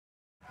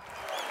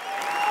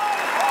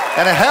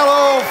And a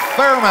hello,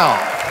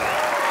 Fairmount.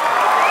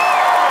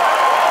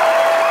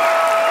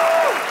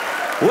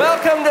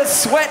 Welcome to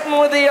Sweating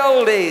with the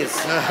Oldies.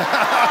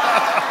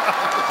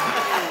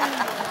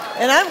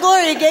 And I'm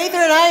Gloria Gaither,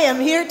 and I am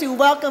here to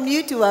welcome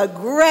you to a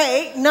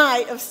great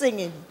night of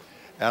singing.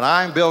 And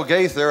I'm Bill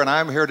Gaither, and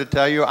I'm here to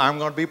tell you I'm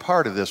going to be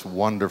part of this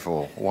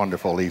wonderful,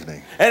 wonderful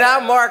evening. And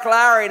I'm Mark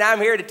Lowry, and I'm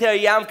here to tell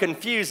you I'm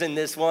confusing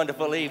this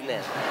wonderful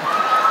evening.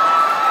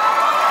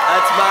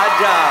 That's my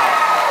job.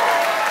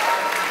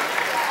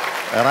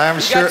 And I'm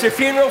you sure... got your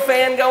funeral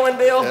fan going,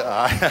 Bill?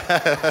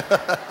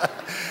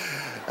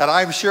 And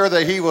I'm sure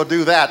that he will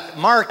do that.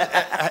 Mark,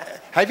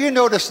 have you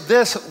noticed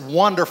this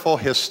wonderful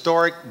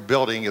historic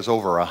building is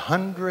over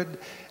 100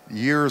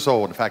 years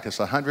old. In fact, it's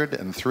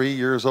 103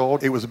 years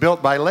old. It was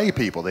built by lay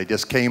people. They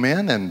just came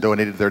in and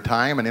donated their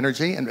time and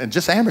energy, and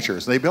just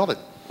amateurs. They built it.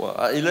 Well,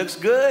 it looks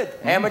good.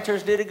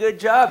 Amateurs did a good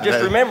job.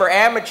 Just remember,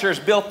 amateurs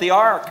built the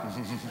Ark.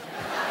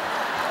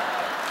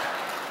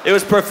 It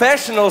was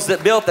professionals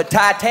that built the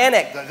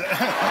Titanic.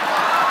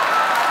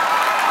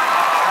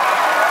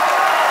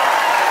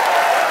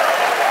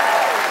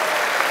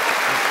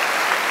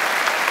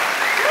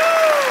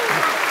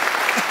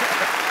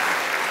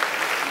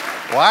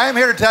 Well, I'm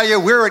here to tell you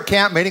we're at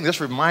camp meeting.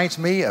 This reminds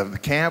me of the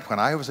camp when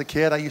I was a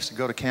kid. I used to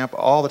go to camp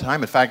all the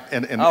time. In fact,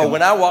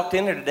 when I walked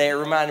in here today, it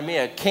reminded me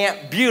of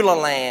Camp Beulah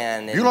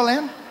Land. Beulah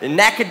Land? In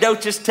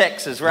Nacogdoches,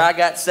 Texas, where I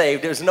got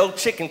saved. There was an old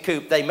chicken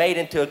coop they made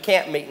into a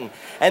camp meeting.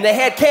 And they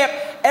had camp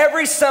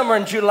every summer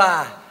in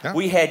July. Yeah.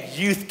 We had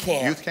youth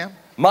camp. Youth camp?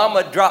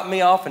 Mama dropped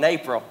me off in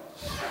April.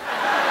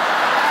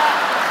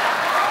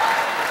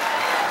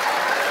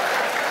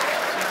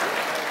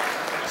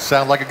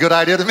 Sounds like a good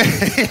idea to me.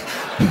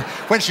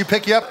 When she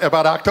pick you up?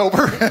 About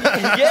October?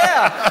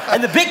 Yeah,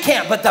 and the big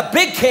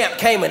camp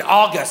came in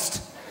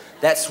August.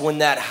 That's when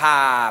that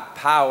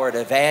high-powered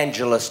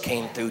evangelist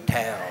came through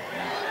town.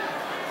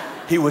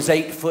 He was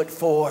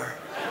 8'4",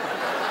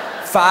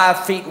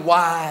 5 feet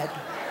wide.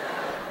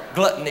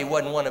 Gluttony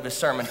wasn't one of his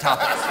sermon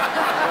topics.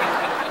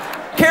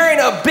 Carrying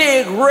a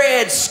big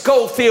red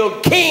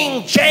Schofield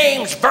King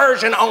James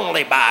Version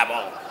only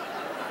Bible.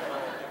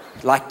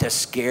 Like to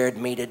scared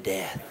me to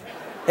death.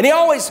 And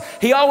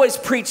he always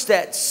preached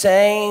that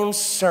same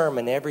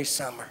sermon every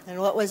summer.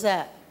 And what was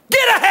that?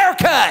 Get a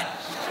haircut!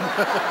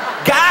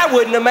 Guy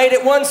wouldn't have made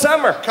it one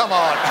summer. Come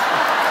on.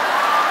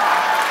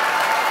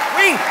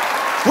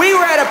 We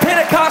were at a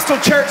Pentecostal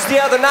church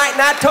the other night,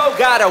 and I told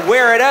Guy to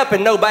wear it up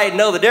and nobody'd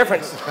know the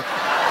difference.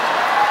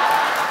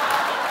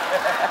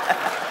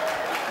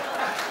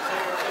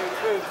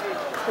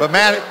 But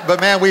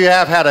man, we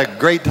have had a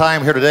great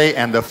time here today,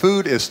 and the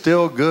food is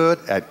still good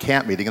at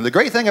camp meeting. And the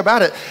great thing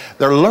about it,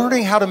 they're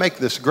learning how to make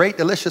this great,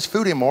 delicious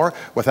food anymore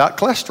without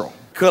cholesterol.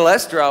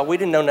 Cholesterol? We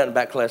didn't know nothing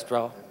about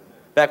cholesterol.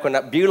 Back when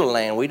at Beulah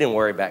Land, we didn't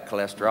worry about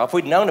cholesterol. If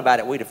we'd known about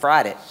it, we'd have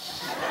fried it.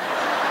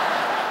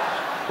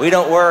 We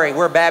don't worry.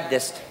 We're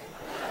Baptist.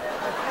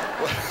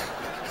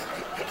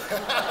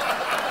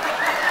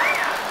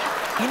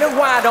 You know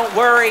why I don't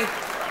worry?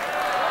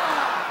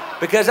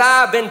 Because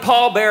I've been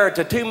pallbearer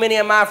to too many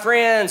of my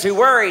friends who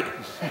worried.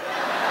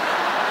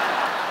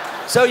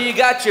 So you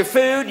got your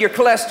food, your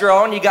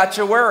cholesterol, and you got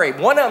your worry.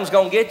 One of them's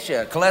gonna get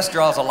you.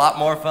 Cholesterol's a lot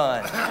more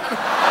fun.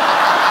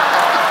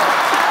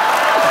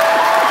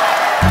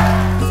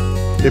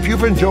 If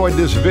you've enjoyed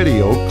this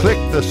video, click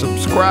the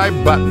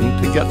subscribe button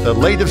to get the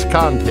latest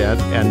content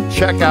and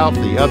check out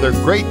the other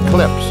great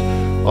clips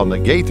on the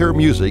Gaither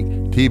Music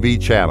TV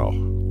channel.